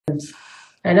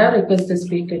I now request the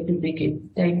speaker to begin.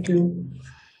 Thank you.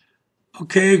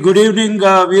 Okay, good evening,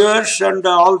 viewers and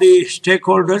all the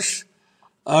stakeholders.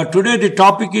 Today the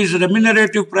topic is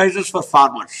remunerative prices for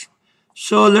farmers.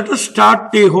 So let us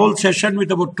start the whole session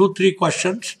with about 2-3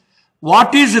 questions.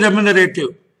 What is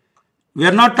remunerative? We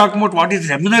are not talking about what is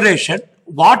remuneration.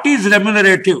 What is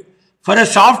remunerative? For a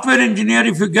software engineer,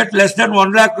 if you get less than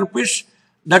 1 lakh rupees,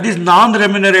 that is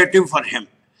non-remunerative for him.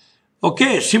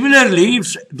 Okay, similarly,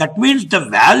 that means the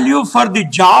value for the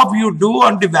job you do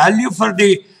and the value for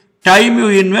the time you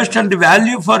invest and the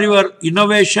value for your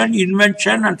innovation,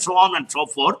 invention and so on and so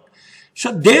forth.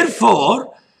 So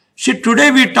therefore, see, today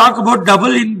we talk about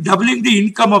doubling the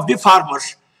income of the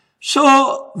farmers.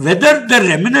 So whether the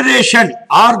remuneration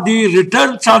or the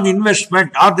returns on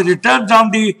investment or the returns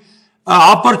on the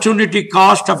opportunity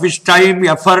cost of his time,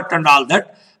 effort and all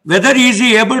that, whether he is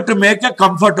able to make a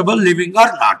comfortable living or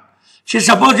not. See,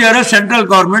 suppose you are a central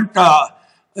government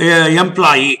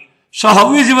employee. So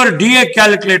how is your DA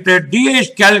calculated? DA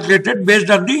is calculated based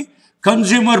on the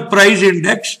consumer price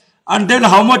index and then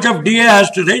how much of DA has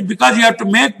to raise, because you have to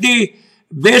make the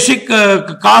basic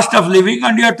cost of living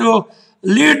and you have to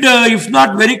lead, if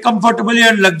not very comfortably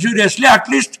and luxuriously, at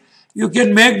least you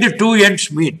can make the two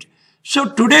ends meet. So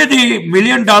today the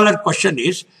million-dollar question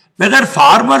is whether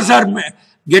farmers are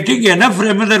getting enough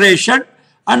remuneration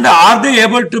and are they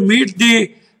able to meet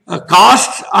the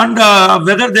costs and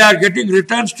whether they are getting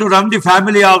returns to run the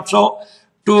family also,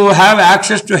 to have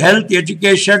access to health,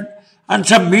 education and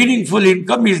some meaningful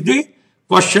income is the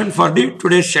question for the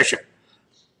today's session.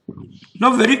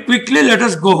 Now very quickly let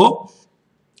us go.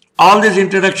 All this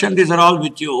introduction, these are all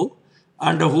with you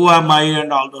and who am I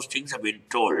and all those things have been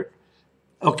told.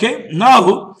 Okay,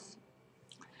 now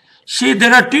see,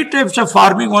 there are 2 types of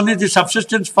farming. One is the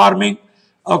subsistence farming,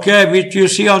 okay, which you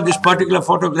see on this particular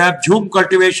photograph, zoom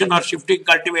cultivation or shifting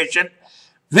cultivation,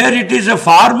 where it is a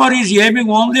farmer is aiming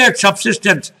only at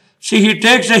subsistence. See, he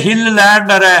takes a hill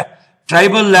land or a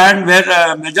tribal land where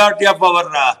a majority of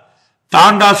our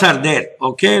tandas are there,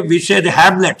 okay, we say the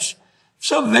hamlets.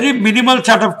 So very minimal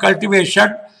sort of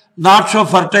cultivation, not so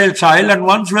fertile soil, and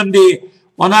once when the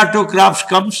 1 or 2 crops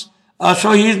comes,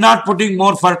 so he is not putting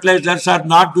more fertilizers or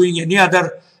not doing any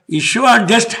other issue and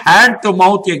just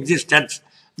hand-to-mouth existence.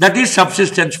 That is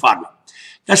subsistence farming.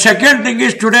 The second thing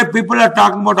is today people are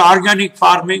talking about organic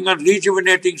farming and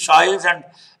rejuvenating soils and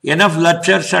enough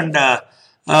lectures and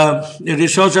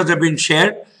resources have been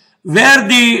shared, where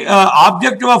the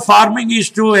objective of farming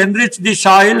is to enrich the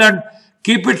soil and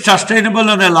keep it sustainable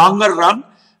on a longer run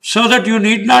so that you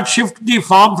need not shift the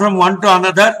farm from one to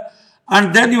another,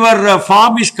 and then your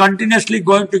farm is continuously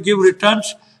going to give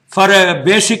returns for a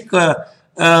basic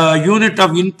unit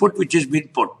of input which has been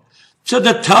put. So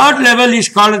the third level is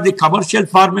called the commercial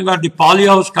farming or the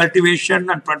polyhouse cultivation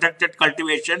and protected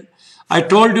cultivation. I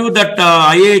told you that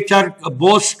IIHR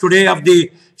boasts today of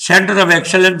the Center of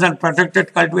Excellence and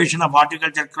Protected Cultivation of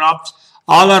Horticulture Crops.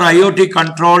 All are IoT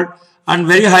controlled and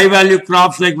very high value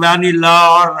crops like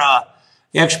vanilla or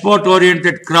export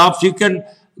oriented crops. You can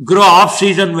grow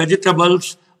off-season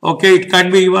vegetables, okay, it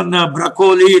can be even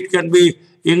broccoli, it can be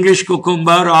English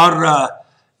cucumber or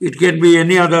it can be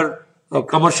any other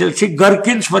commercial. See,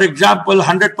 gherkins, for example,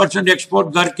 100%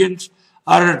 export gherkins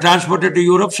are transported to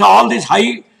Europe. So all these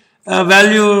high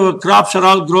value crops are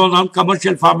all grown on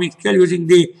commercial farming scale using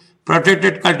the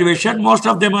protected cultivation. Most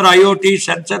of them are IoT,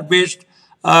 sensor-based,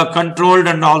 controlled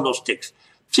and all those things.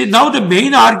 See, now the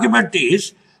main argument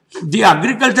is the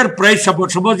agriculture price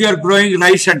support. Suppose you are growing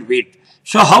rice and wheat.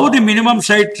 So how the minimum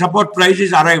site support price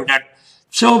is arrived at?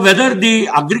 So whether the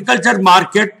agriculture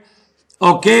market,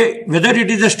 okay, whether it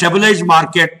is a stabilized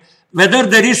market, whether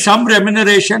there is some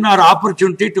remuneration or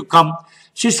opportunity to come.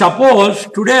 See, suppose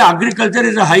today agriculture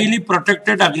is a highly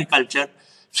protected agriculture.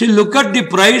 See, look at the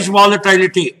price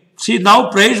volatility. See, now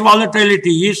price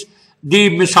volatility is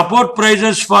the support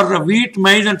prices for wheat,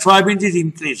 maize and soybeans is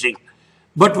increasing.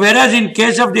 But whereas in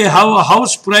case of the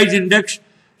house price index,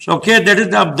 okay,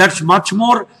 that's much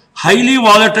more highly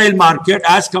volatile market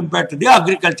as compared to the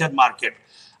agriculture market.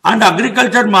 And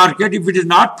agriculture market, if it is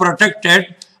not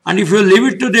protected and if you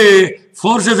leave it to the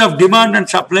forces of demand and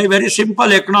supply, very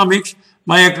simple economics,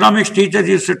 my economics teachers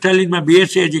used to tell in my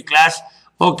BSc class,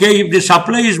 okay, if the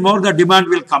supply is more, the demand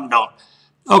will come down.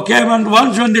 Okay, and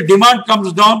once when the demand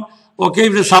comes down, okay,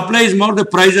 if the supply is more, the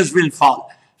prices will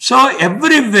fall. So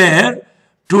everywhere,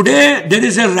 today, there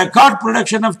is a record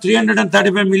production of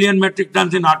 335 million metric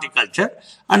tons in horticulture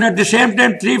and at the same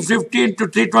time 315 to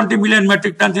 320 million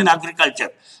metric tons in agriculture.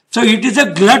 So it is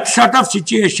a glut sort of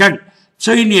situation.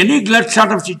 So in any glut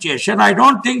sort of situation, I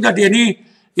don't think that any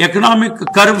economic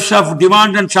curves of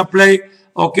demand and supply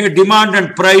okay, demand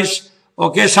and price,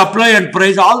 okay, supply and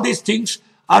price, all these things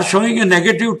are showing a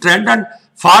negative trend, and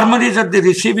farmer is at the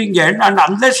receiving end, and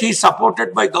unless he is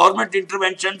supported by government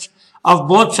interventions of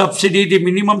both subsidy, the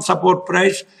minimum support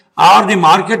price, or the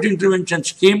market intervention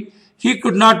scheme, he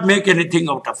could not make anything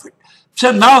out of it.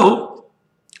 So now,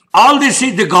 all this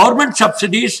is the government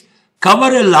subsidies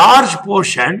cover a large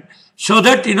portion, so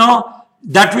that,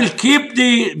 that will keep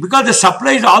because the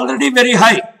supply is already very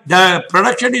high, the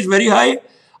production is very high,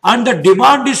 and the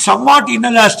demand is somewhat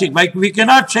inelastic. Like, we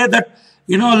cannot say that,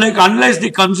 like, unless the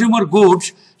consumer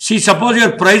goods, see, suppose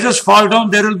your prices fall down,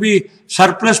 there will be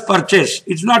surplus purchase.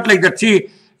 It's not like that. See,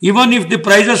 even if the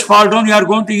prices fall down, you are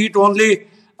going to eat only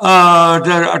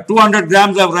 200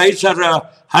 grams of rice or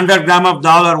 100 grams of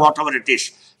dal or whatever it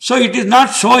is. So it is not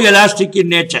so elastic in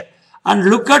nature. And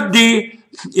look at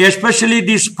especially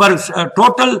this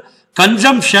total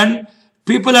consumption.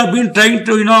 People have been trying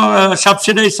to,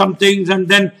 subsidize some things and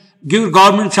then give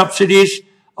government subsidies.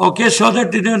 Okay, so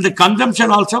that the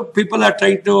consumption also, people are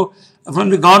trying to, from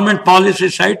the government policy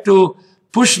side, to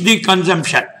push the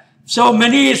consumption. So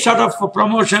many sort of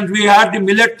promotions. We had the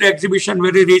millet exhibition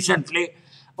very recently.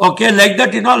 Okay, like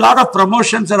that, a lot of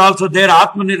promotions are also there.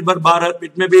 Atmanirbhar Bharat,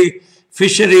 it may be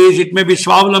fisheries, it may be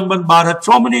Swavlamban Bharat.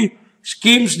 So many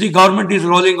schemes the government is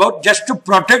rolling out just to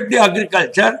protect the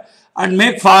agriculture and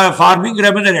make farming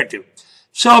remunerative.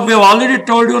 So we have already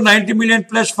told you 90 million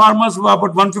plus farmers, about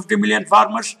 150 million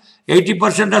farmers,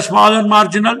 80% are small and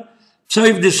marginal. So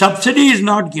if the subsidy is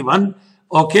not given,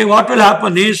 okay, what will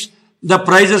happen is the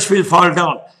prices will fall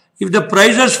down. If the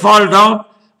prices fall down,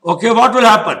 okay, what will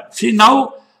happen? See,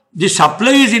 now the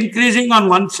supply is increasing on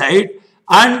one side,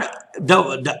 and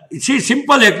see,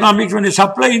 simple economics, when the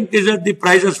supply increases, the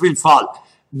prices will fall.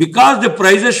 Because the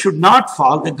prices should not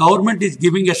fall, the government is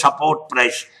giving a support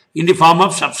price in the form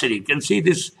of subsidy. You can see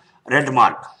this red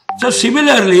mark. So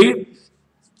similarly,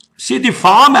 see, the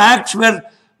Farm Acts were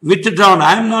withdrawn.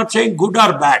 I am not saying good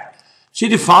or bad. See,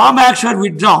 the Farm Acts were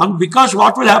withdrawn because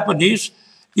what will happen is,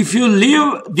 if you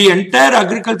leave the entire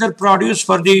agriculture produce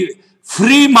for the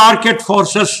free market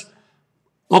forces,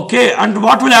 okay, and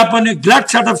what will happen? A glut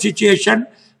sort of situation,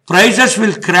 prices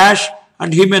will crash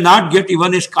and he may not get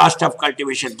even his cost of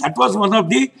cultivation. That was one of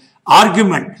the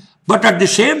arguments. But at the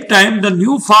same time, the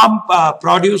new Farm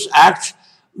Produce Acts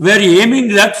were aiming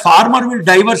that farmer will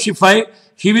diversify.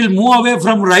 He will move away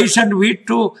from rice and wheat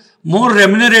to more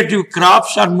remunerative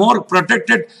crops or more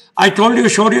protected. I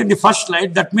showed you in the first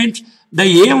slide. That means the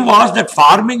aim was that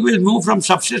farming will move from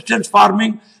subsistence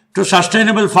farming to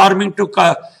sustainable farming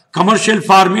to commercial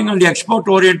farming and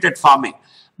export-oriented farming.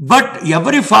 But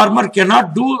every farmer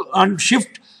cannot do and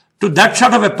shift to that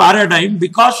sort of a paradigm,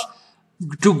 because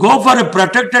to go for a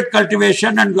protected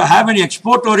cultivation and to have an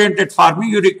export-oriented farming,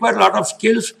 you require a lot of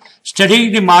skills,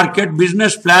 studying the market,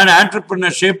 business plan,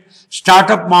 entrepreneurship,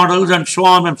 startup models, and so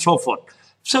on and so forth.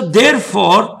 So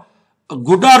therefore,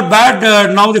 good or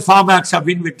bad, now the Farm Acts have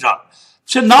been withdrawn.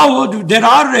 So now there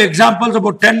are examples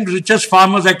about 10 richest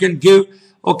farmers I can give.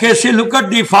 Okay, see, look at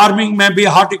the farming, maybe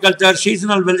horticulture,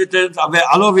 seasonal vegetables,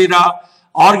 aloe vera,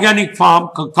 organic farm,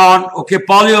 corn, okay,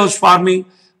 polyhouse farming,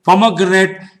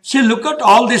 pomegranate. See, look at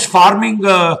all these farming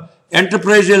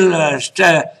enterprisal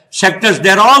sectors.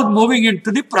 They're all moving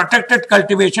into the protected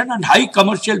cultivation and high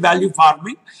commercial value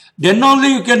farming. Then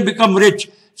only you can become rich.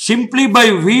 Simply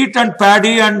by wheat and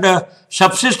paddy and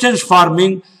subsistence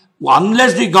farming,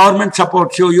 unless the government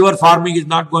supports you, your farming is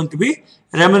not going to be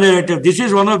remunerative. This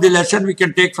is one of the lessons we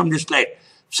can take from this slide.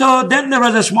 So then there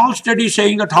was a small study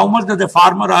saying that how much does a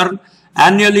farmer earn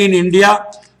annually in India.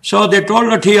 So they told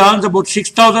that he earns about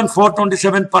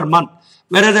 6,427 per month,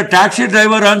 whereas a taxi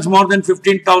driver earns more than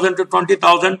 15,000 to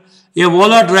 20,000. A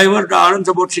Ola driver earns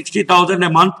about 60,000 a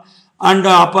month, and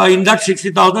in that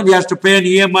 60,000 he has to pay an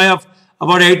EMI of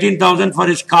about 18,000 for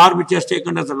his car, which he has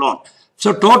taken as a loan.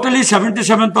 So totally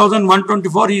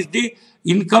 77,124 is the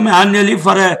income annually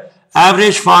for an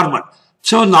average farmer.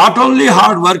 So not only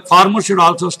hard work, farmers should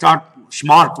also start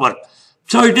smart work.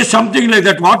 So it is something like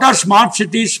that. What are smart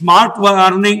cities? Smart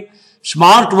earning.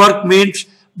 Smart work means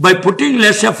by putting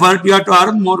less effort, you have to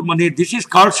earn more money. This is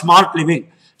called smart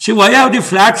living. See, why have the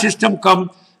flat system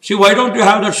come? See, why don't you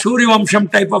have the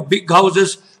Suryavamsham type of big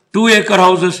houses, 2-acre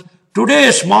houses? Today,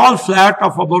 a small flat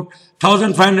of about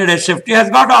 1,500 SFT has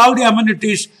got all the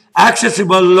amenities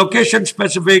accessible, location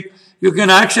specific. You can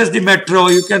access the metro,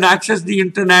 you can access the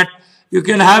internet, you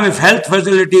can have health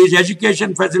facilities,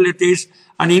 education facilities,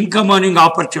 and income earning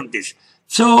opportunities.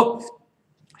 So,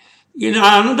 in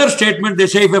another statement, they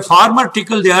say if a farmer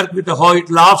tickles the earth with a hoe, it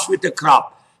laughs with a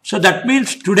crop. So that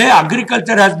means today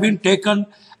agriculture has been taken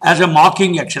as a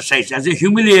mocking exercise, as a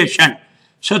humiliation.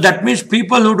 So that means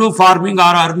people who do farming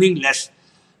are earning less.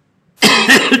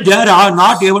 They are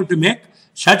not able to make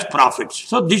such profits.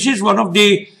 So this is one of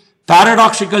the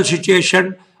paradoxical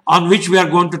situation on which we are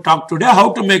going to talk today,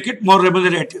 how to make it more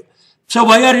remunerative. So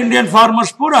why are Indian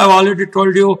farmers poor? I have already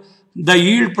told you the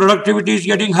yield productivity is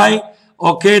getting high.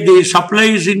 Okay, the supply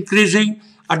is increasing.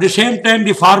 At the same time,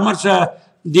 the farmers,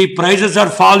 the prices are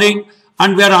falling,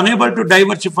 and we are unable to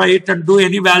diversify it and do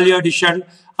any value addition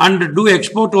and do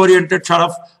export-oriented sort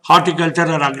of horticulture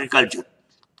or agriculture.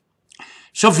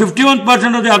 So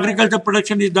 51% of the agriculture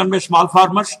production is done by small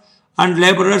farmers and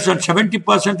laborers, and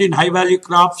 70% in high-value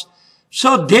crops.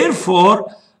 So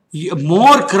therefore,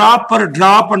 more crop per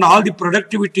drop and all the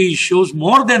productivity issues.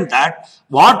 More than that,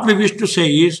 what we wish to say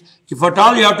is, if at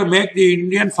all you have to make the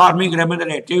Indian farming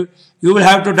remunerative, you will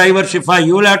have to diversify.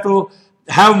 You will have to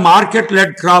have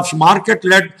market-led crops,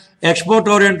 market-led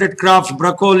export-oriented crops,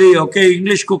 broccoli, okay,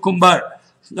 English cucumber,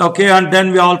 okay, and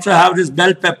then we also have this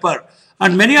bell pepper.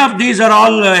 And many of these are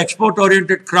all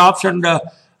export-oriented crops, and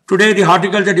today the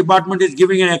horticulture department is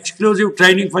giving an exclusive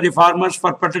training for the farmers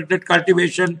for protected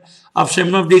cultivation of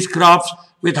some of these crops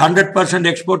with 100%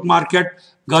 export market,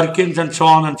 gherkins and so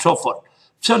on and so forth.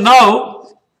 So now,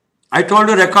 I told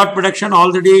you record production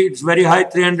already, it's very high,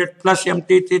 300 plus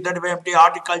MT, 335 MT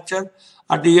horticulture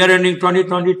at the year ending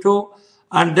 2022.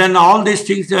 And then all these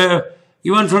things,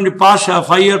 even from the past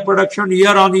 5-year production,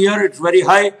 year on year, it's very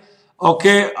high.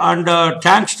 Okay, and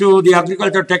thanks to the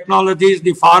agriculture technologies,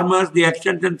 the farmers, the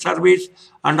extension service,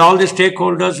 and all the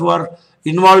stakeholders who are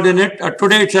involved in it,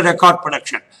 today it's a record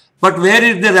production. But where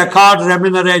is the record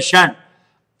remuneration?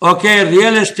 Okay,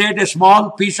 real estate, a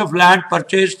small piece of land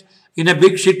purchased in a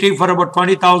big city for about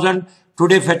 20,000,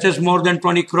 today fetches more than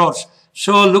 20 crores.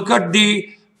 So look at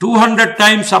the 200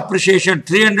 times appreciation,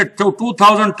 300 to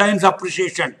 2,000 times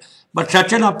appreciation. But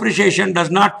such an appreciation does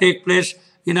not take place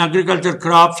in agriculture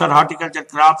crops or horticulture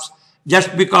crops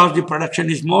just because the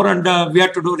production is more, and we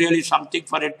have to do really something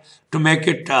for it to make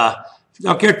it,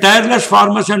 okay, tireless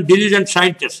farmers and diligent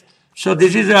scientists. So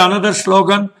this is another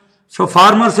slogan. So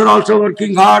farmers are also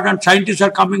working hard, and scientists are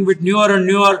coming with newer and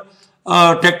newer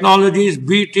technologies,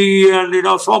 BT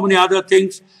and so many other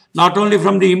things, not only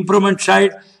from the improvement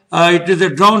side, it is a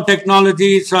drone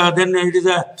technologies, then it is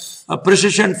a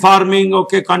precision farming,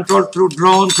 okay, controlled through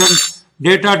drones and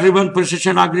data-driven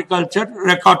precision agriculture,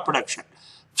 record production.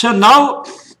 So now,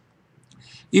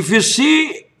 if you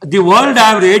see the world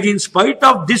average, in spite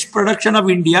of this production of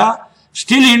India,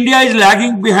 still India is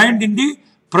lagging behind in the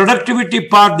productivity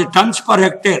part, the tons per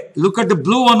hectare. Look at the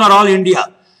blue one are all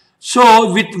India.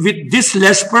 So with this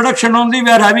less production only, we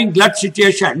are having glut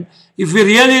situation. If we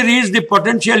really reach the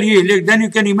potential yield, then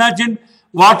you can imagine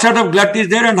what sort of glut is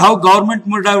there and how government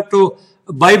would have to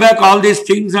buy back all these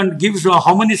things and gives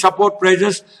how many support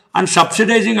prices and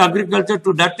subsidizing agriculture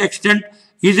to that extent.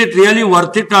 Is it really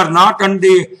worth it or not? And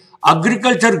the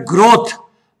agriculture growth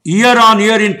year on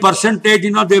year in percentage,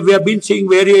 we have been seeing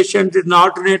variations in the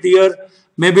alternate year,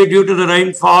 maybe due to the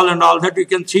rainfall and all that. You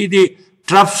can see the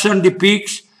troughs and the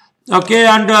peaks. Okay,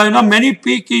 and many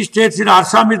peaky states in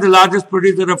Assam is the largest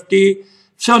producer of tea.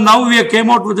 So now we came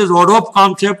out with this ODOP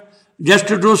concept just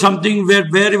to do something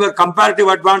where your comparative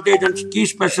advantage and key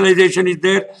specialization is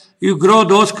there. You grow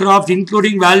those crops,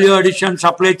 including value addition,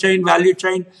 supply chain, value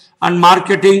chain, and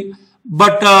marketing.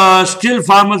 But still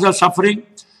farmers are suffering.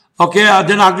 Okay,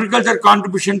 then agriculture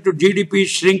contribution to GDP is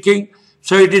shrinking.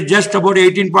 So it is just about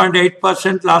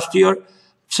 18.8% last year.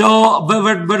 So,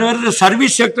 but the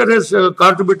service sector has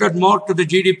contributed more to the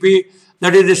GDP,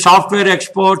 that is the software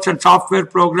exports and software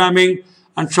programming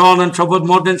and so on and so forth,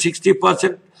 more than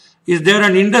 60% is there,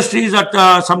 and industry is at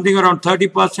something around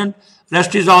 30%,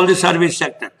 rest is all the service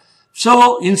sector.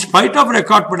 So, in spite of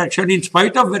record production, in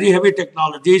spite of very heavy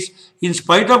technologies, in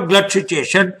spite of glut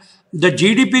situation, the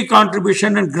GDP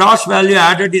contribution and gross value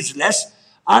added is less.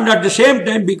 And at the same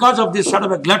time, because of this sort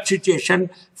of a glut situation,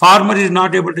 farmer is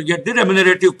not able to get the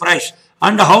remunerative price.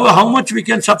 And how much we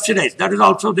can subsidize? That is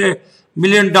also the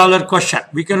million-dollar question.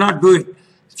 We cannot do it.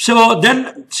 So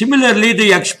then, similarly,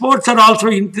 the exports are also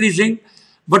increasing,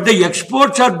 but the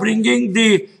exports are bringing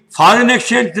the foreign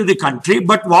exchange to the country.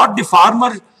 But what the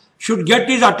farmer should get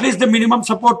is at least the minimum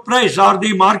support price or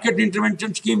the market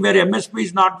intervention scheme where MSP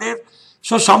is not there.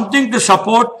 So something to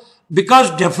support,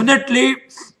 because definitely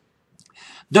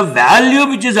the value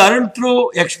which is earned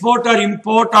through export or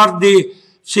import or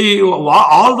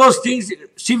all those things,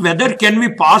 whether can we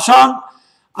pass on,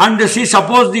 and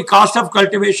suppose the cost of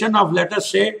cultivation of, let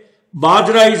us say,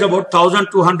 Bajra is about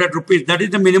 1,200 rupees. That is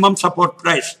the minimum support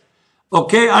price.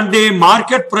 Okay, and the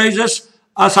market prices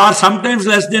are sometimes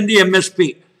less than the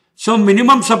MSP. So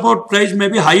minimum support price may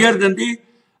be higher than the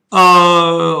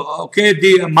okay,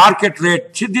 the market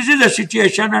rate. See, this is a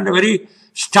situation and a very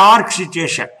stark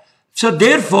situation. So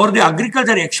therefore, the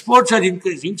agriculture exports are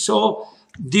increasing. So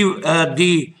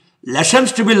the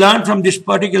lessons to be learned from this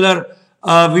particular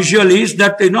visual is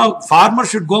that, farmers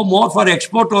should go more for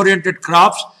export-oriented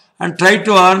crops and try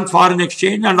to earn foreign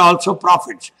exchange and also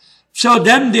profits. So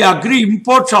then the agri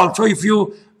imports also, if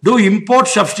you do import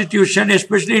substitution,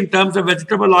 especially in terms of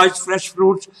vegetable oils, fresh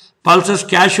fruits, pulses,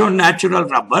 cashew, and natural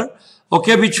rubber,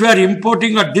 okay, which we are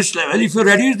importing at this level, if you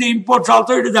reduce the imports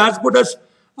also, it is as good as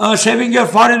saving your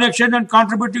foreign exchange and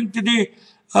contributing to the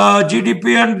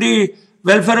GDP and the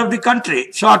welfare of the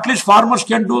country. So at least farmers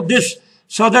can do this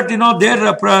so that,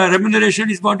 their remuneration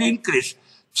is going to increase.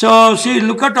 So see,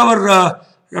 look at our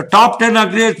top 10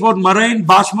 agri export: marine,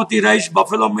 basmati rice,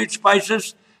 buffalo meat,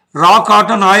 spices, raw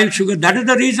cotton, oil, sugar. That is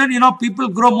the reason, people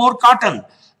grow more cotton.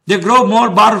 They grow more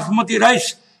basmati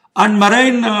rice. And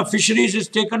marine fisheries is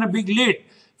taken a big lead.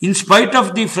 In spite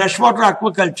of the freshwater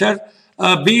aquaculture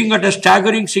being at a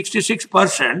staggering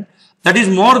 66%, that is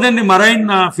more than the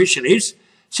marine fisheries.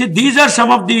 See, these are some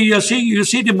of the, you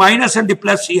see the minus and the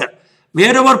plus here.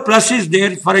 Wherever plus is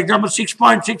there, for example,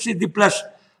 6.6 is the plus,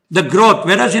 the growth.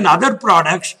 Whereas in other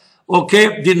products,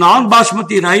 okay, the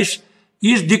non-basmati rice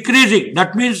is decreasing.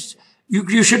 That means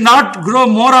you should not grow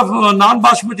more of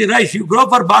non-basmati rice. You grow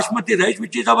for basmati rice,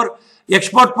 which is our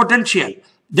export potential.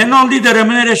 Then only the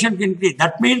remuneration can increase.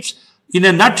 That means, in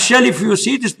a nutshell, if you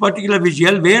see this particular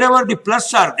visual, wherever the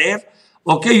plus are there,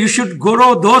 okay, you should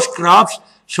grow those crops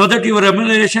so that your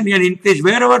remuneration can increase.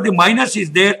 Wherever the minus is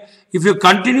there, if you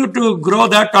continue to grow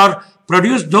that or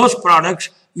produce those products,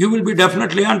 you will be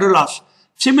definitely under loss.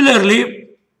 Similarly,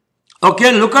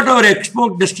 okay, look at our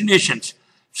export destinations.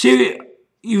 See,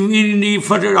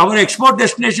 for our export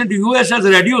destination to US has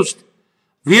reduced.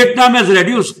 Vietnam has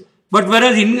reduced. But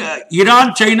whereas in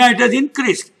Iran, China, it has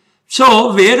increased.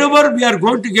 So wherever we are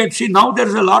going to get, see, now there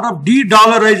is a lot of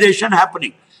de-dollarization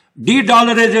happening.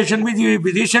 De-dollarization means the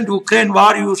recent Ukraine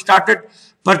war, you started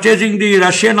purchasing the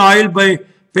Russian oil by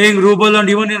paying ruble, and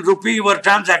even in rupee you were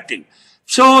transacting.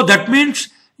 So that means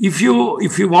if you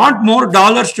want more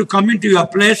dollars to come into your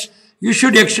place, you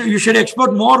should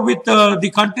export more with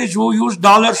the countries who use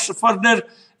dollars for their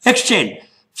exchange.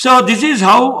 So this is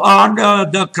how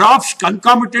the crops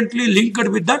concomitantly linked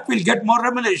with that will get more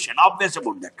remuneration, obvious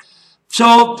about that.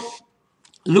 So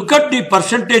look at the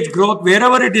percentage growth.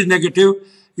 Wherever it is negative,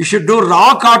 you should do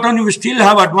raw cotton, you will still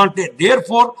have advantage.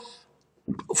 Therefore,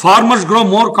 farmers grow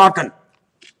more cotton.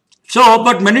 So,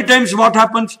 but many times what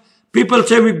happens, people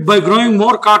say by growing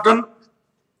more cotton,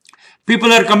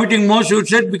 people are committing more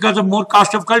suicide because of more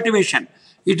cost of cultivation.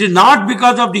 It is not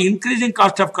because of the increasing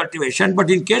cost of cultivation, but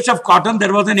in case of cotton,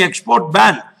 there was an export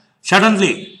ban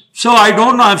suddenly. So I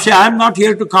don't know, I am not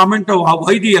here to comment on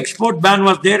why the export ban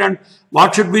was there and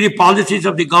what should be the policies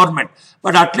of the government.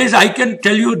 But at least I can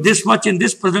tell you this much in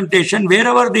this presentation,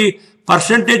 wherever the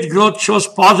percentage growth shows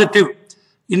positive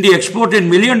in the export in $1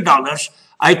 million,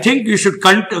 I think you should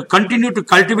continue to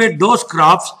cultivate those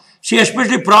crops. See,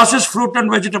 especially processed fruit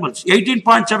and vegetables,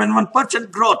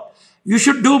 18.71% growth. You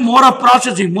should do more of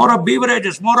processing, more of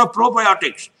beverages, more of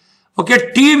probiotics.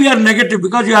 Okay, tea we are negative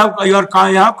because you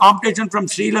have competition from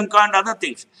Sri Lanka and other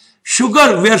things.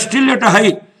 Sugar, we are still at a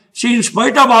high. See, in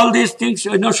spite of all these things,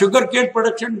 sugar cane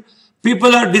production,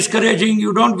 people are discouraging.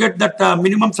 You don't get that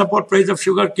minimum support price of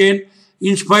sugar cane.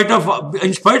 In spite of all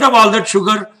that,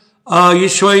 sugar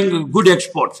is showing good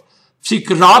exports. See,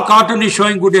 raw cotton is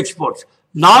showing good exports.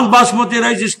 Non-basmati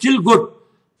rice is still good.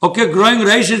 Okay, growing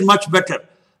rice is much better.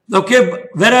 Okay,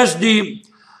 whereas the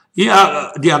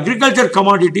agriculture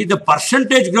commodity, the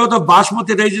percentage growth of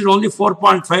basmati rice is only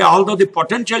 4.5, although the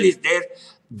potential is there.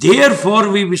 Therefore,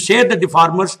 we say that the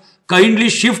farmers kindly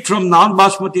shift from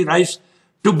non-basmati rice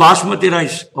to basmati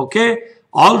rice. Okay,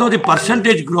 although the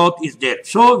percentage growth is there.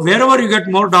 So wherever you get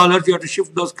more dollars, you have to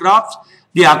shift those crops.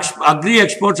 The agri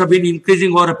exports have been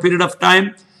increasing over a period of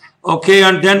time. Okay,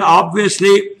 and then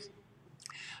obviously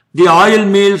the oil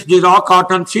mills, the raw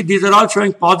cotton, see, these are all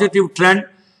showing positive trend.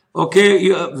 Okay,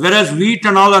 whereas wheat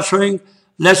and all are showing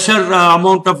lesser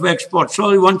amount of export.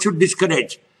 So one should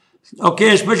discourage.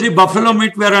 Okay, especially buffalo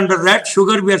meat, we are under red.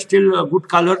 Sugar, we are still a good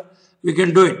color. We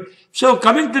can do it. So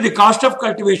coming to the cost of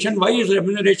cultivation, why is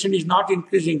remuneration is not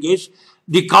increasing is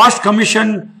the cost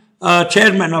commission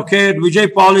chairman. Okay,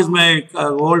 Vijay Paul is my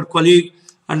old colleague.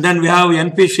 And then we have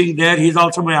NP Singh there. He's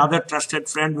also my other trusted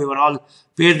friend. We were all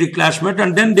PhD classmates.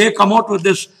 And then they come out with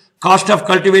this cost of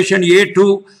cultivation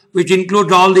A2, which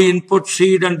includes all the input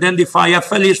seed, and then the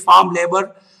FL is farm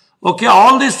labor. Okay,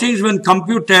 all these things when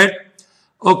computed,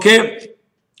 okay,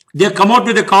 they come out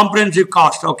with a comprehensive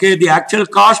cost. Okay, the actual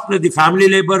cost plus the family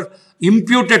labor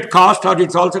imputed cost, or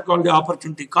it's also called the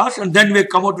opportunity cost, and then we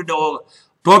come out with the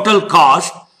total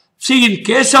cost. See, in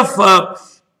case of,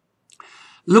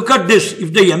 look at this,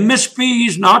 if the MSP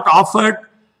is not offered,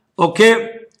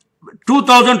 okay,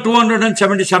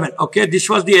 2,277, okay, this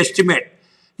was the estimate.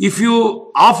 If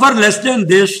you offer less than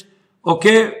this,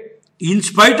 okay, in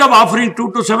spite of offering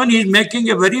 227, he is making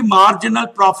a very marginal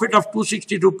profit of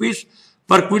 260 rupees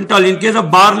per quintal. In case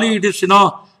of barley, it is,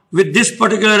 with this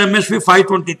particular MSP,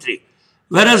 523.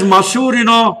 Whereas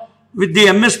Masoor, with the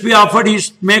MSP offered, he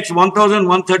makes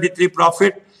 1,133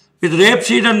 profit. With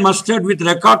rapeseed and mustard, with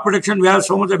record production, we have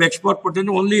so much of export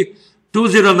potential, only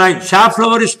 209.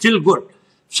 Safflower is still good.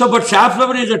 So, but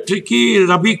safflower is a tricky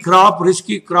rabi crop,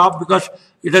 risky crop, because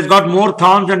it has got more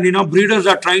thorns, and breeders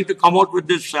are trying to come out with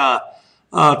this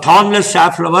thornless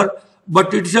safflower.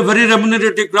 But it's a very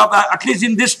remunerative crop. At least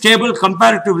in this table,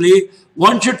 comparatively,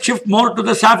 one should shift more to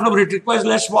the safflower. It requires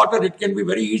less water. It can be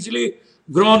very easily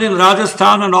grown in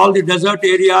Rajasthan and all the desert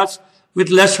areas with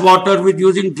less water, with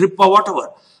using drip or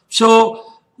whatever.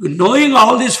 So, knowing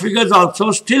all these figures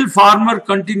also, still farmer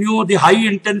continue the high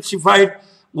intensified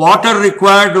water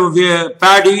required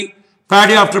paddy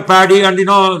after paddy, and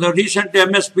the recent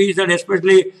MSPs, and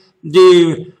especially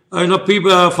the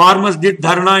people, farmers did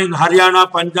dharna in Haryana,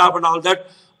 Punjab and all that.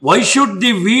 Why should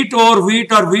the wheat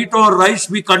or rice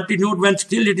be continued when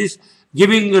still it is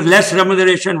giving less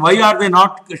remuneration? Why are they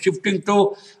not shifting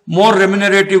to more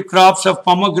remunerative crops of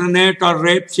pomegranate or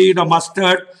rapeseed or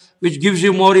mustard, which gives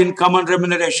you more income and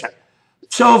remuneration?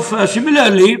 So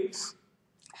similarly,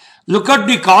 look at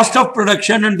the cost of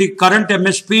production and the current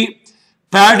MSP.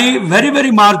 Paddy, very,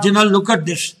 very marginal. Look at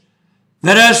this.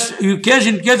 Whereas in case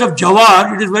of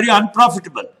jawar, it is very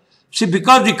unprofitable. See,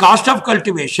 because the cost of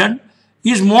cultivation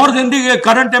is more than the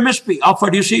current MSP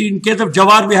offered. You see, in case of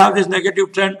jawar, we have this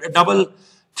negative trend, a double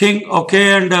thing,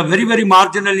 okay, and very, very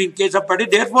marginal in case of paddy.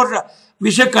 Therefore,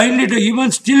 we say kindly to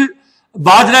even still,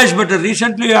 bajra is better.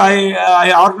 Recently,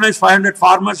 I organized 500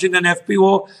 farmers in an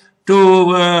FPO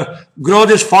to grow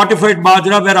this fortified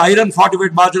bajra, where iron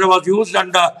fortified bajra was used,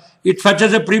 and it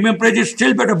fetches a premium price. It's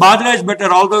still better. Bajra is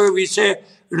better, although we say it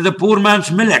is the poor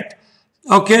man's millet.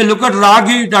 Okay, look at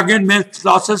ragi, it again makes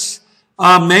losses.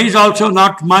 Maize also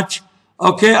not much.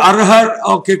 Okay, arhar,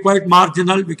 okay, quite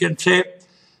marginal, we can say.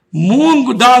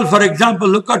 Moong dal, for example,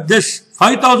 look at this,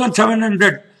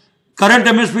 5,700. Current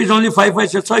MSP is only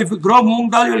 556. So if you grow moong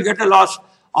dal, you will get a loss.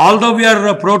 Although we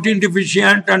are protein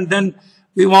deficient, and then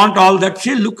we want all that.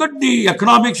 See, look at the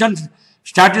economics and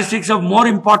statistics of more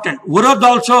important. Urad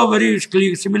also very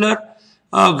similar.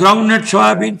 Groundnut,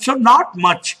 soybean, so not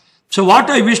much. So what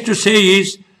I wish to say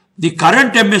is, the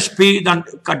current MSP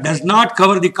does not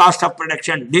cover the cost of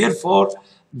production. Therefore,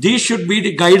 these should be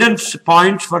the guidance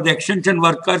points for the extension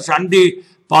workers and the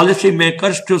policy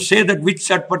makers to say that which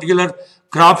particular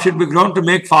crop should be grown to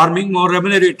make farming more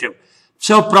remunerative.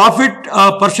 So profit,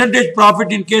 percentage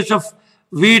profit in case of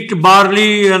wheat,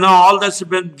 barley, all that's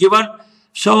been given.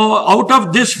 So out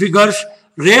of these figures,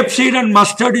 rapeseed and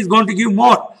mustard is going to give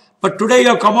more. But today you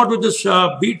have come out with this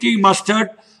BT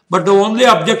mustard. But the only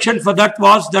objection for that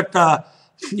was that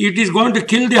it is going to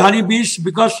kill the honeybees,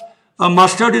 because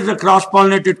mustard is a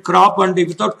cross-pollinated crop, and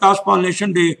without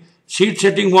cross-pollination, the seed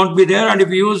setting won't be there. And if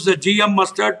you use the GM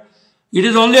mustard, it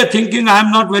is only a thinking. I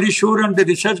am not very sure, and the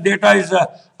research data is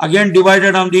again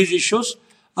divided on these issues,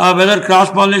 whether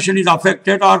cross-pollination is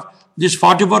affected or this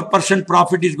 44%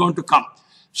 profit is going to come.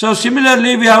 So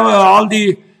similarly, we have all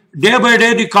the day by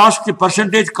day, the cost, the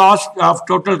percentage cost of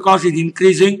total cost is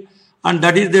increasing. And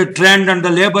that is the trend, and the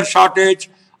labor shortage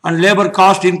and labor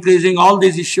cost increasing. All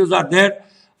these issues are there.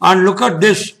 And look at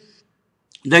this.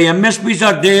 The MSPs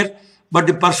are there, but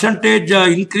the percentage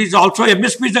increase also.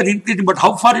 MSPs are increasing, but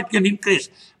how far it can increase?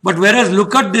 But whereas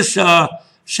look at this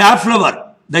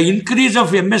safflower. The increase of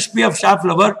MSP of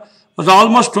safflower was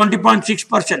almost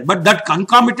 20.6%. But that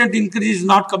concomitant increase is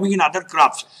not coming in other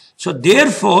crops. So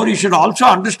therefore, you should also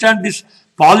understand this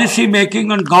policy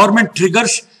making and government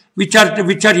triggers which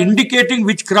are indicating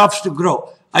which crops to grow.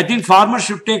 I think farmers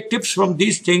should take tips from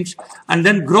these things and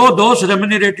then grow those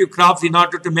remunerative crops in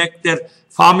order to make their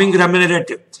farming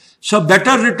remunerative. So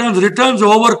better returns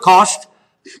over cost.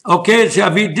 Okay, so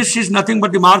this is nothing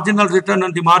but the marginal return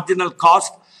and the marginal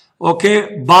cost.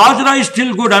 Okay, bajra is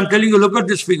still good. I'm telling you, look at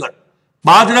this figure.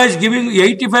 Bajra is giving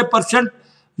 85%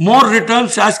 more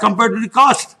returns as compared to the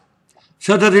cost.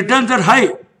 So the returns are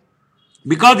high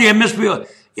because the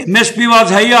MSP was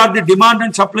high, or the demand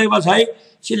and supply was high.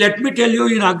 See, let me tell you,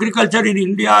 in agriculture in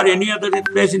India or any other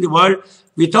place in the world,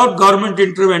 without government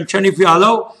intervention, if you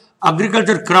allow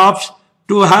agriculture crops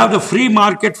to have the free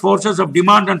market forces of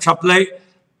demand and supply,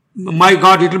 my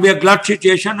God, it will be a glut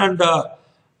situation, and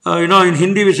in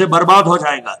Hindi we say barbad ho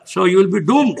jayega. So you will be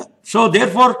doomed. So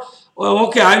therefore,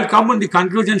 okay, I will come on the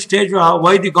conclusion stage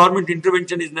why the government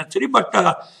intervention is necessary. But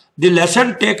the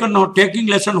lesson taking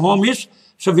lesson home is,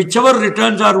 so whichever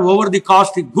returns are over the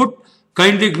cost is good,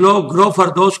 kindly grow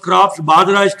for those crops.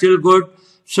 Bajra is still good.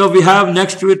 So we have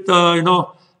next with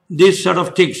these sort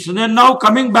of things. And then now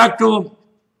coming back to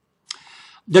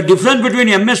the difference between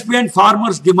MSP and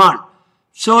farmers' demand.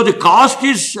 So the cost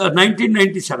is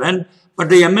 1997, but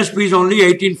the MSP is only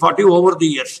 1840 over the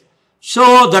years.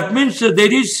 So that means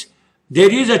there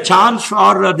is a chance,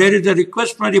 or there is a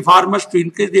request by the farmers to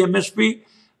increase the MSP,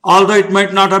 although it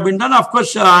might not have been done. Of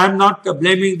course, I am not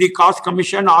blaming the Cost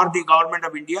Commission or the government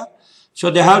of India.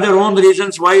 So they have their own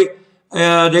reasons why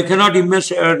they cannot increase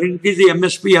the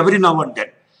MSP every now and then.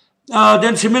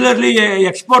 Then similarly,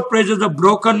 export prices of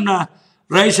broken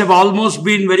rice have almost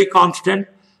been very constant.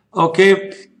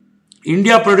 Okay,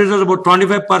 India produces about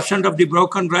 25% of the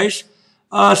broken rice.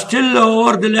 Still,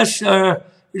 over the less,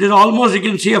 it is almost, you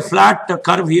can see a flat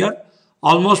curve here,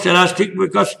 almost elastic,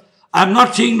 because I am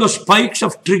not seeing those spikes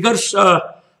of triggers.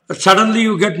 Suddenly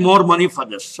you get more money for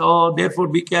this. So therefore,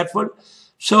 be careful.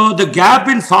 So the gap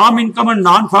in farm income and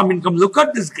non-farm income, look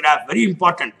at this graph, very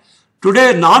important.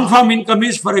 Today, non-farm income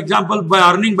is, for example,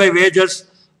 by earning by wages,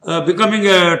 becoming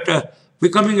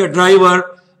a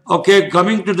driver, okay,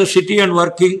 coming to the city and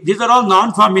working. These are all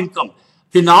non-farm income.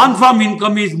 The non-farm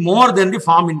income is more than the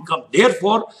farm income.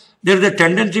 Therefore, there is a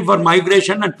tendency for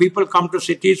migration and people come to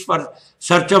cities for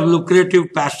search of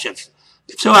lucrative pastures.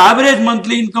 So average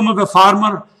monthly income of a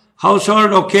farmer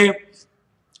household, okay,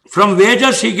 from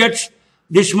wages he gets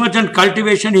this much, and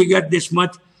cultivation he gets this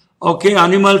much, okay,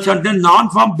 animals, and then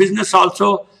non-farm business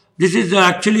also. This is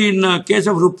actually in case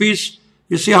of rupees,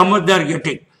 you see how much they are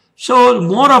getting. So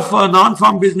more of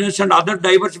non-farm business and other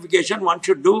diversification one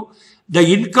should do. The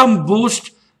income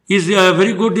boost is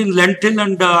very good in lentil,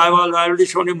 and I already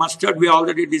shown you mustard, we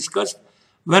already discussed.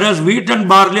 Whereas wheat and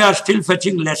barley are still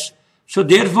fetching less. So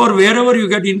therefore, wherever you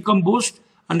get income boost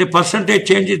and the percentage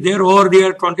change is there over the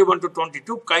year 21 to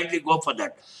 22, kindly go for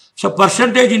that. So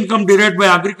percentage income derived by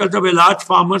agriculture by large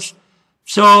farmers.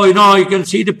 So, you can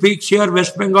see the peaks here.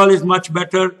 West Bengal is much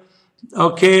better.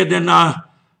 Okay, then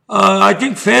I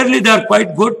think fairly they are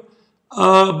quite good.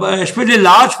 Especially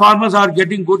large farmers are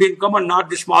getting good income and not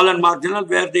the small and marginal,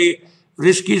 where the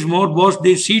risk is more. Both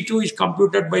the C2 is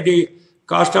computed by the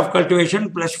cost of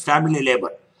cultivation plus family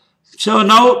labor. So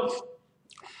now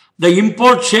the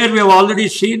import share we have already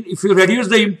seen. If you reduce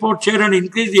the import share and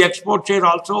increase the export share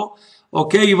also,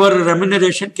 okay, your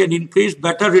remuneration can increase.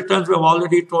 Better returns we have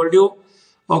already told you.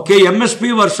 Okay,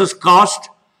 MSP versus cost.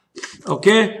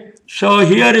 Okay, so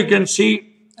here you can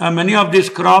see many of these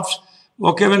crops.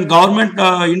 Okay, when government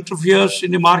interferes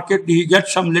in the market, he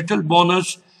gets some little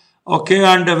bonus. Okay,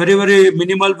 and very, very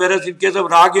minimal. Whereas in case of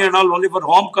ragi and all, only for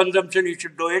home consumption you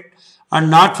should do it,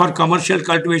 and not for commercial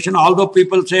cultivation. Although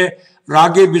people say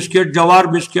ragi biscuit,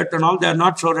 jawar biscuit and all, they are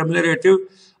not so remunerative.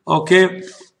 Okay,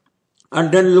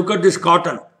 and then look at this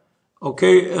cotton.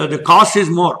 Okay, the cost is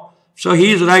more. So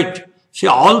he is right. See,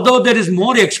 although there is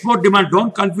more export demand,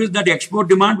 don't confuse that export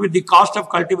demand with the cost of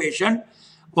cultivation.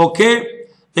 Okay,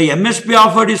 the MSP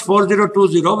offered is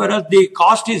 4020, whereas the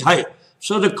cost is high.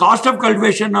 So the cost of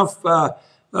cultivation of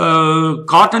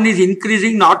cotton is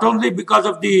increasing, not only because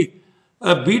of the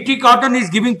BT cotton is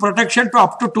giving protection to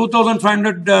up to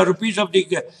 2,500 rupees of the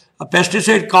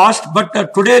pesticide cost, but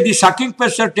today the sucking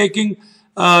pests are taking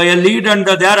a lead and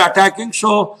they are attacking.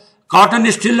 So cotton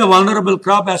is still a vulnerable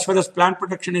crop as far as plant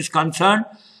protection is concerned.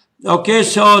 Okay,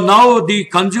 so now the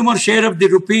consumer share of the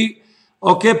rupee.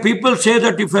 Okay, people say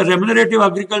that if a remunerative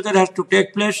agriculture has to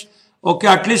take place, okay,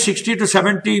 at least 60 to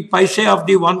 70 paise of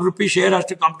the 1 rupee share has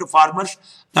to come to farmers.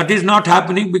 That is not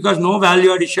happening because no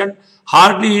value addition.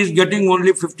 Hardly he is getting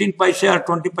only 15 paise or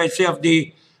 20 paise of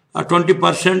the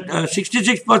 20%.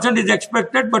 66% is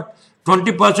expected, but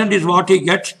 20% is what he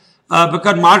gets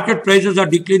because market prices are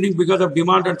declining because of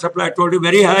demand and supply. I told you,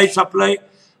 very high supply.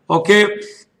 Okay.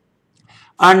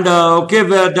 And okay,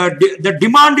 the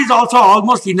demand is also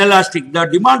almost inelastic. The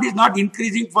demand is not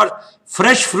increasing for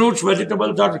fresh fruits,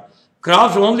 vegetables or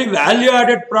crops. Only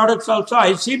value-added products also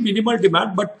I see minimal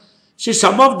demand. But see,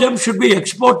 some of them should be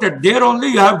exported. There only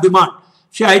you have demand.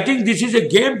 See, I think this is a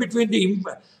game between the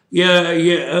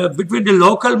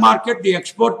local market, the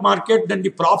export market, then the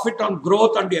profit on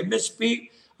growth and the MSP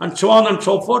and so on and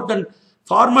so forth. And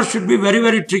farmers should be very,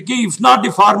 very tricky. If not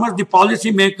the farmers, the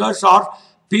policy makers or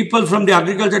people from the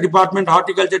agriculture department,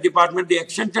 horticulture department, the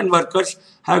extension workers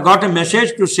have got a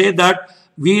message to say that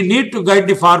we need to guide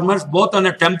the farmers both on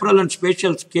a temporal and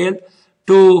spatial scale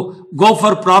to go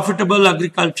for profitable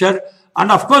agriculture.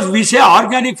 And of course, we say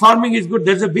organic farming is good.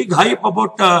 There's a big hype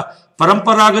about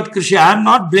paramparagat krishi. I am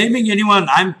not blaming anyone.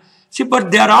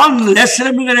 But they are all less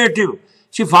remunerative.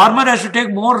 See, farmer has to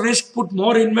take more risk, put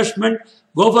more investment,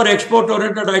 go for export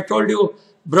oriented. I told you,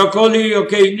 broccoli,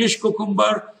 okay, English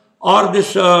cucumber, or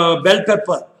this bell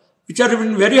pepper, which are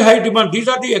in very high demand. These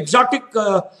are the exotic,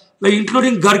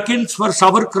 including gherkins for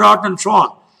sauerkraut and so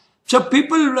on. So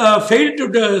people fail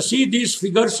to see these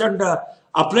figures and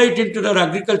apply it into their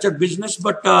agriculture business.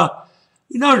 But,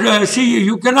 see,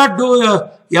 you cannot do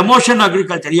emotion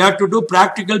agriculture. You have to do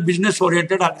practical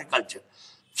business-oriented agriculture.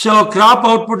 So crop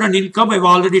output and income, I've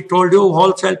already told you,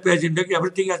 wholesale price index,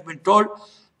 everything has been told.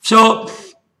 So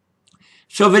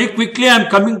very quickly, I'm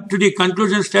coming to the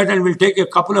conclusion state and we'll take a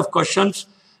couple of questions.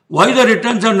 Why the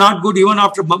returns are not good even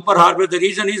after bumper harvest? The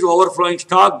reason is overflowing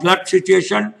stock, glut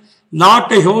situation,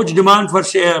 not a huge demand for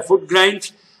food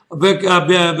grains,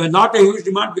 not a huge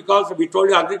demand because we told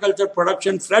you agriculture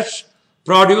production, fresh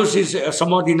produce is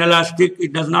somewhat inelastic.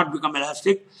 It does not become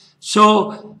elastic.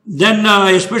 So then,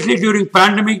 especially during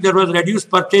pandemic, there was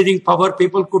reduced purchasing power.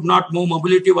 People could not move.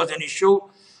 Mobility was an issue.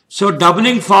 So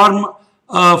doubling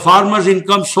farmers'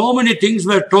 income, so many things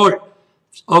were told.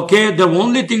 Okay, the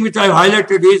only thing which I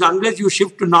highlighted is unless you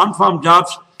shift to non-farm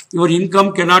jobs, your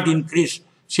income cannot increase.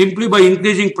 Simply by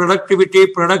increasing productivity,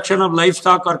 production of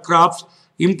livestock or crops,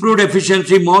 improved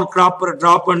efficiency, more crop per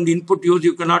drop and input use,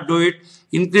 you cannot do it.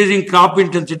 Increasing crop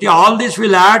intensity, all this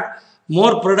will add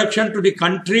more production to the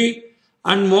country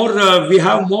and more, we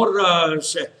have more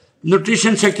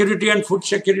nutrition security and food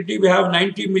security. We have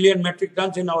 90 million metric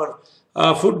tons in our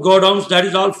food godowns. That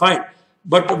is all fine.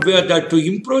 But to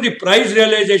improve the price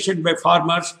realization by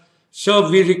farmers, so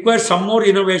we require some more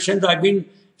innovations. I've been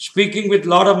speaking with a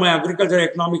lot of my agriculture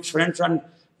economics friends and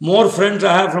more friends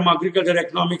I have from agriculture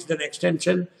economics than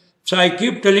extension. So I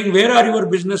keep telling, where are your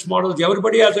business models?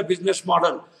 Everybody has a business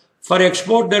model. For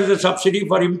export, there is a subsidy.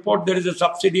 For import, there is a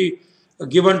subsidy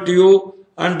given to you.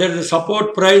 And there is a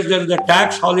support price. There is a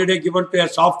tax holiday given to a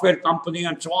software company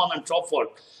and so on and so forth.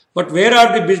 But where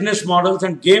are the business models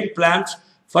and game plans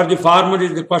for the farmer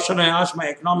is the question I ask my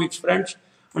economics friends.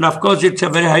 And of course, it's a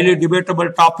very highly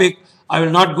debatable topic. I will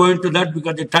not go into that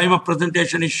because the time of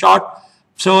presentation is short.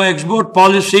 So export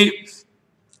policy,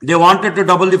 they wanted to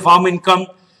double the farm income.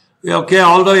 Okay,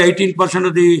 although 18%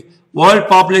 of the world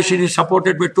population is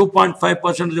supported by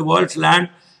 2.5% of the world's land,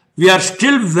 we are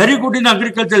still very good in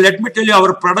agriculture. Let me tell you,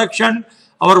 our production,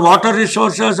 our water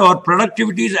resources, our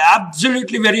productivity is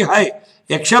absolutely very high.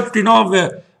 Except, we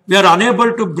are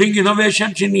unable to bring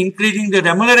innovations in increasing the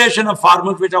remuneration of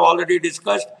farmers, which I've already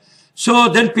discussed. So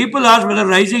then people ask whether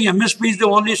rising MSP is the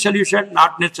only solution.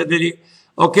 Not necessarily.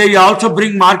 Okay, you also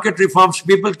bring market reforms.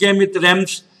 People came with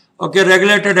REMS. Okay,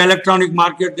 regulated electronic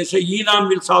market. They say ENAM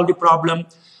will solve the problem.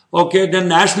 Okay, then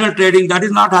national trading. That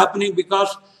is not happening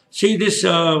because, see this,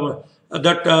 APMC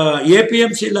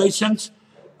license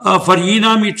for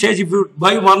ENAM, it says if you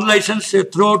buy one license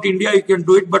throughout India, you can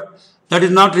do it, but that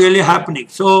is not really happening.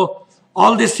 So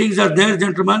all these things are there,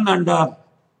 gentlemen, and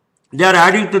they are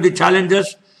adding to the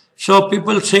challenges. So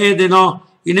people say,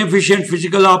 inefficient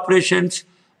physical operations.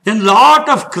 Then lot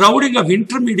of crowding of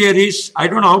intermediaries. I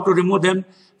don't know how to remove them.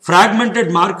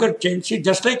 Fragmented market change. See,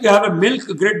 just like you have a milk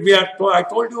grid, I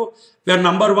told you we are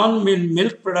number one in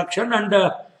milk production, and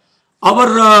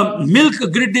our milk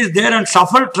grid is there, and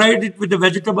Safal tried it with the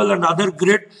vegetable and other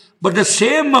grid, but the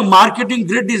same marketing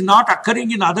grid is not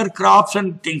occurring in other crops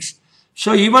and things.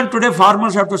 So even today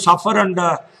farmers have to suffer and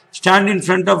stand in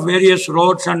front of various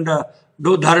roads and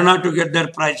do dharna to get their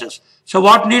prices. So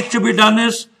what needs to be done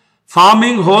is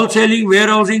farming, wholesaling,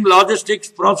 warehousing, logistics,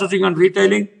 processing and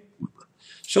retailing.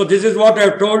 So this is what I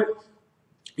have told.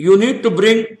 You need to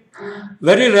bring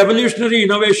very revolutionary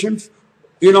innovations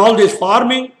in all this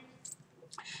farming.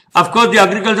 Of course, the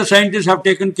agriculture scientists have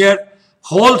taken care.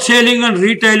 Wholesaling and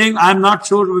retailing, I am not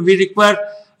sure we require,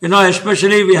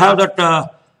 especially we have that,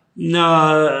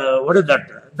 what is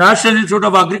that? National Institute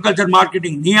of Agriculture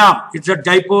Marketing, NIAM. It's at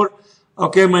Jaipur.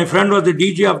 Okay, my friend was the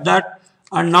DG of that.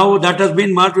 And now that has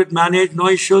been merged with managed, no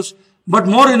issues. But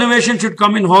more innovation should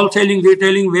come in wholesaling,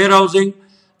 retailing, warehousing.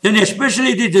 Then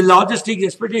especially the logistics,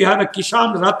 especially you have a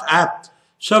Kisan Rath app.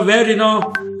 So where,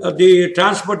 the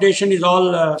transportation is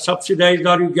all subsidized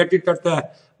or you get it at the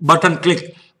button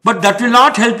click. But that will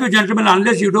not help you, gentlemen,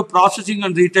 unless you do processing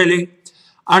and retailing.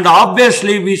 And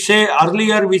obviously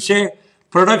earlier we say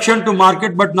production to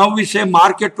market, but now we say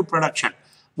market to production.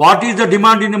 What is the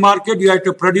demand in the market? You have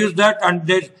to produce that, and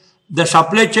the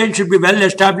supply chain should be well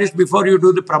established before you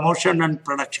do the promotion and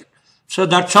production. So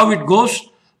that's how it goes.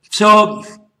 So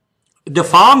the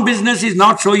farm business is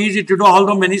not so easy to do,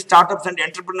 although many startups and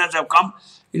entrepreneurs have come.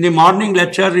 In the morning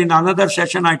lecture, in another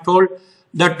session, I told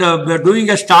that we're doing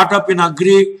a startup in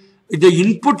agri. The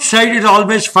input side is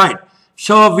always fine.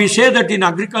 So we say that in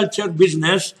agriculture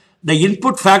business, the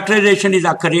input factorization is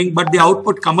occurring, but the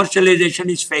output commercialization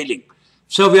is failing.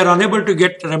 So we are unable to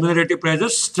get remunerative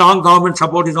prices. Strong government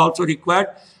support is also required.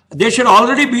 There should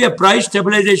already be a price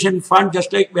stabilization fund,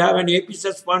 just like we have an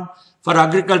APSS fund for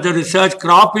agriculture research,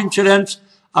 crop insurance.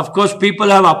 Of course, people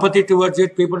have apathy towards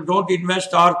it. People don't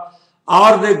invest, or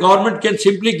the government can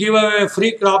simply give a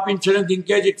free crop insurance in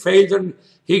case it fails and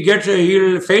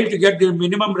he'll fail to get the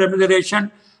minimum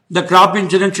remuneration. The crop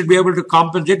insurance should be able to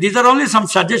compensate. These are only some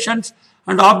suggestions.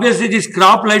 And obviously, this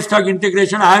crop livestock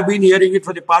integration, I have been hearing it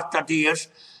for the past 30 years.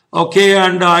 Okay,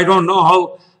 and I don't know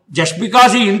how, just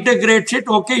because he integrates it,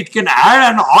 okay, it can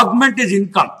add and augment his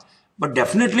income. But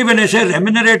definitely when I say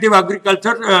remunerative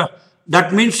agriculture,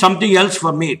 that means something else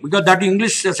for me, because that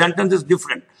English sentence is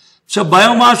different. So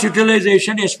biomass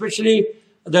utilization, especially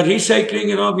the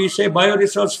recycling, we say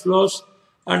bioresource flows,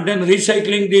 and then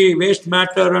recycling the waste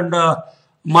matter and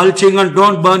mulching and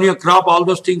don't burn your crop, all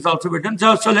those things also be done.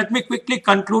 So let me quickly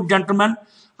conclude, gentlemen.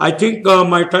 I think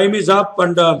my time is up,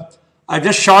 and I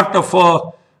just short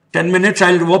for 10 minutes.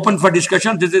 I'll open for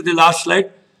discussion. This is the last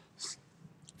slide.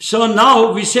 So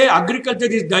now we say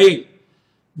agriculture is dying,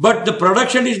 but the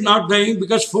production is not dying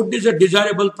because food is a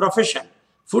desirable profession.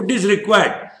 Food is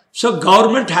required. So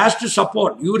government has to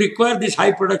support. You require this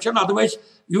high production, otherwise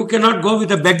you cannot go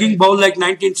with a begging bowl like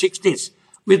 1960s.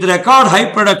 With record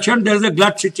high production, there is a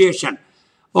glut situation.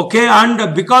 Okay,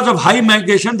 and because of high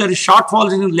migration, there is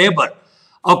shortfalls in labor.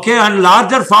 Okay, and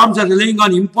larger farms are relying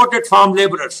on imported farm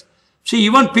laborers. See,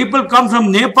 even people come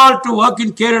from Nepal to work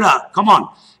in Kerala. Come on.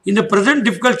 In the present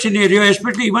difficult scenario,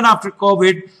 especially even after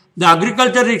COVID, the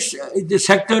agriculture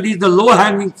sector is the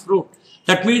low-hanging fruit.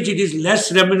 That means it is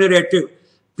less remunerative.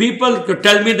 People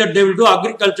tell me that they will do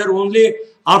agriculture only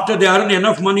after they earn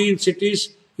enough money in cities,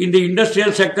 in the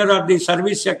industrial sector or the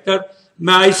service sector.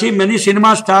 I see many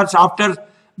cinema stars, after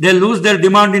they lose their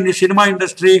demand in the cinema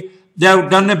industry, they have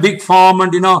done a big farm,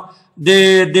 and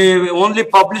they only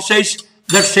publicize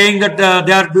that, saying that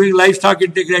they are doing livestock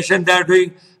integration, they are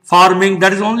doing farming.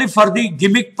 That is only for the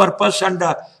gimmick purpose and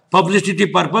publicity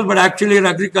purpose, but actually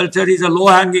agriculture is a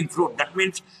low-hanging fruit. That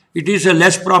means it is a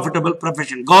less profitable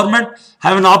profession. Government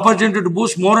have an opportunity to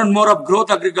boost more and more of growth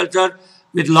agriculture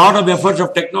with lot of efforts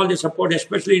of technology support,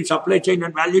 especially in supply chain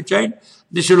and value chain.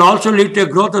 This will also lead to a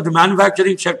growth of the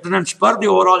manufacturing sector and spur the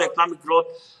overall economic growth.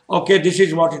 Okay, this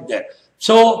is what is there.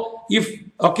 So,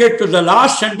 to the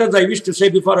last sentence I wish to say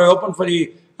before I open for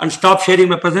and stop sharing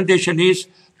my presentation is,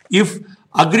 if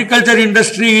agriculture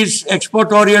industry is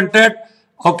export oriented,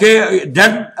 okay,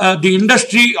 then the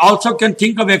industry also can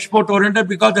think of export oriented,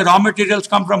 because the raw materials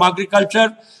come from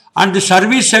agriculture, and the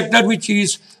service sector, which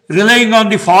is relying on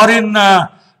the foreign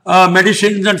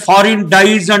medicines and foreign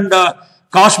dyes and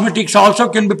cosmetics, also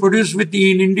can be produced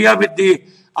in India with the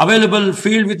available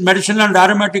field with medicinal and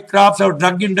aromatic crops or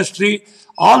drug industry.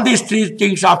 All these three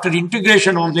things, after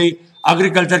integration only,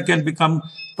 agriculture can become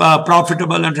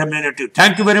profitable and remunerative.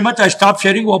 Thank you very much. I stop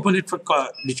sharing, open it for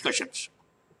discussions.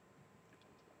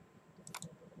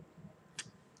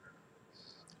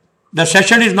 The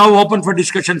session is now open for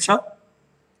discussion, sir.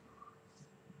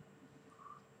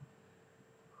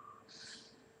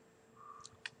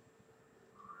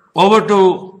 Over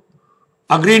to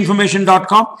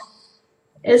agriinformation.com.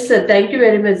 Yes, sir. Thank you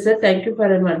very much, sir. Thank you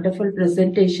for a wonderful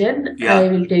presentation. Yeah. I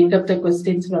will take up the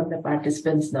questions from the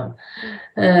participants now.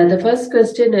 The first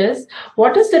question is,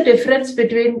 what is the difference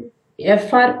between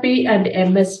FRP and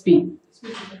MSP?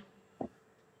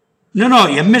 No,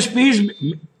 MSP is...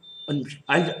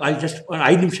 I'll just...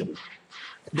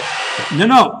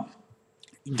 No.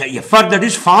 The FR, that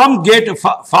is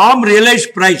farm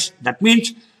realized price. That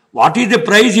means what is the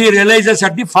price he realizes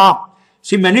at the farm.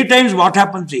 See, many times what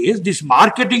happens is this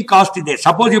marketing cost is there.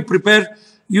 Suppose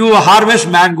you harvest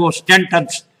mangoes, 10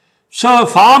 tons. So,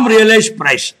 farm realized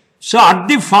price. So, at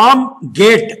the farm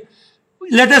gate,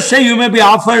 let us say you may be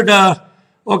offered,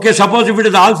 suppose if it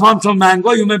is all farms of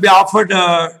mango, you may be offered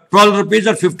 12 rupees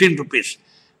or 15 rupees.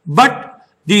 But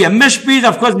the MSP,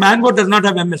 of course, mango does not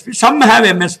have MSP. Some have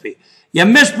MSP.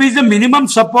 MSP is the minimum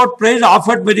support price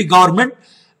offered by the government,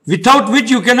 without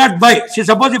which you cannot buy. See,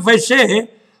 suppose if I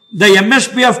say the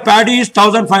MSP of paddy is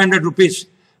 1,500 rupees.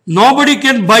 Nobody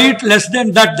can buy it less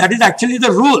than that. That is actually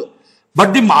the rule.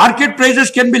 But the market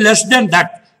prices can be less than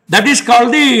that. That is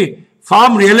called the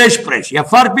farm realized price.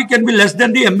 FRP can be less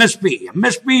than the MSP.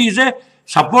 MSP is a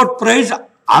support price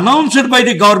announced by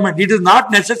the government. It is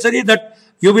not necessary that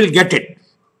you will get it.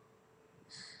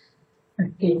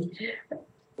 Okay.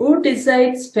 Who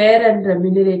decides fair and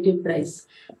remunerative price?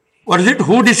 What is it?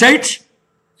 Who decides?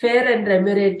 Fair and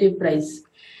remunerative price.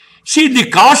 See, the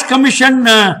Cost Commission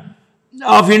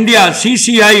of India,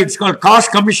 CCI, it's called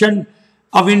Cost Commission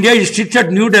of India, is sits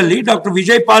at New Delhi. Dr.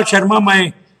 Vijay Pal Sharma,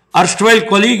 my erstwhile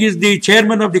colleague, is the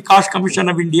chairman of the Cost Commission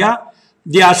of India.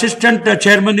 The assistant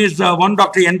chairman is one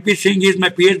Dr. N.P. Singh, he is my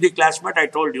PhD classmate, I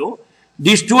told you.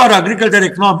 These two are agriculture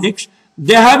economics.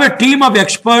 They have a team of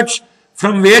experts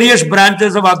from various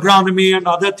branches of agronomy and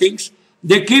other things.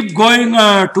 They keep going,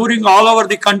 touring all over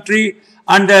the country,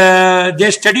 and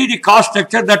they study the cost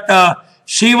structure, that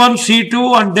C1,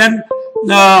 C2, and then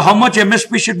how much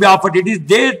MSP should be offered. It is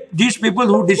these people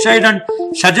who decide and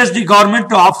suggest the government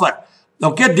to offer.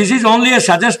 Okay, this is only a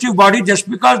suggestive body. Just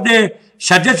because they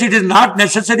suggest, it is not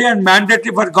necessary and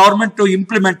mandatory for government to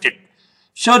implement it.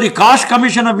 So the Cost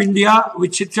Commission of India,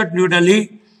 which sits at New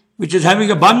Delhi, which is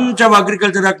having a bunch of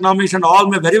agriculture economics and all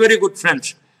my very, very good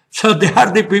friends. So they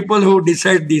are the people who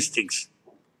decide these things.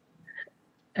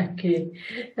 Okay.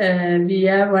 We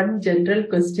have one general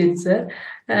question, sir.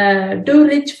 Do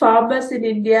rich farmers in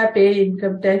India pay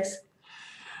income tax?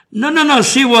 No.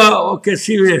 See, okay,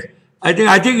 see, I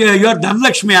think you are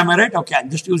Dhanlakshmi, am I right? Okay, I'm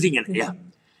just using it. Yeah.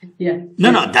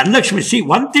 No, Dhanlakshmi. See,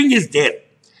 one thing is there.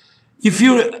 If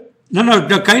you,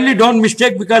 kindly don't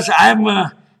mistake, because I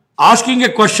am asking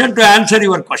a question to answer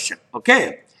your question.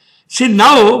 Okay. See,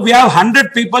 now we have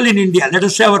 100 people in India. Let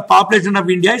us say our population of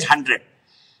India is 100.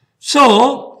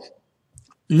 So,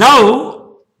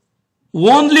 now,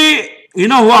 only,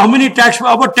 how many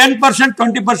taxpayers? About 10%,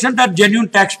 20% are genuine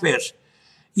taxpayers.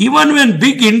 Even when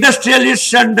big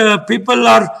industrialists and people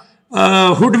are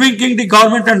hoodwinking the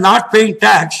government and not paying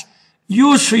tax,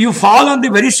 you fall on the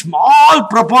very small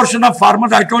proportion of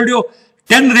farmers. I told you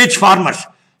 10 rich farmers.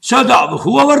 So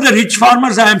whoever the rich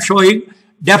farmers I am showing,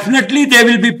 definitely they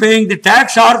will be paying the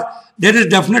tax, or there is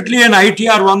definitely an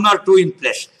ITR 1 or 2 in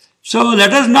place. So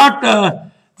let us not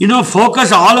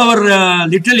focus all our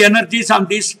little energies on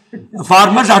these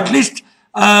farmers. At least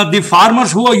the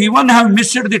farmers who even have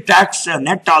missed the tax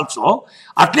net also,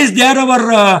 at least they are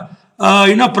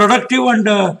our productive, and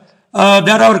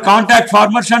they are our contact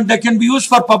farmers, and they can be used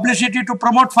for publicity to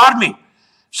promote farming.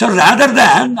 So rather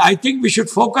than, I think we should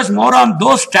focus more on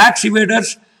those tax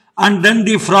evaders and then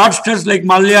the fraudsters like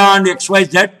Malya and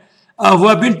XYZ who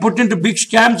have been put into big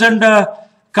scams and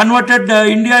converted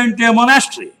India into a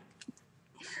monastery.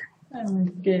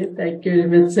 Okay, thank you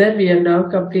very much, sir. We have now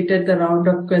completed the round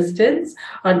of questions.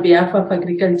 On behalf of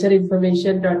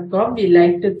agricultureinformation.com, we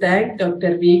like to thank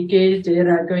Dr. V.K.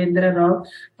 JAYARAGHAVENDRA Rao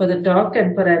for the talk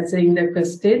and for answering the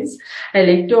questions. I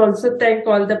like to also thank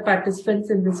all the participants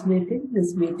in this meeting.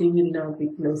 This meeting will now be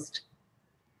closed.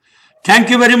 Thank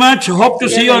you very much. Hope to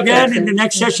see you again in the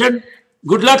next session.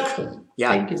 Good luck.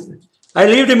 Thank you, sir. I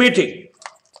leave the meeting.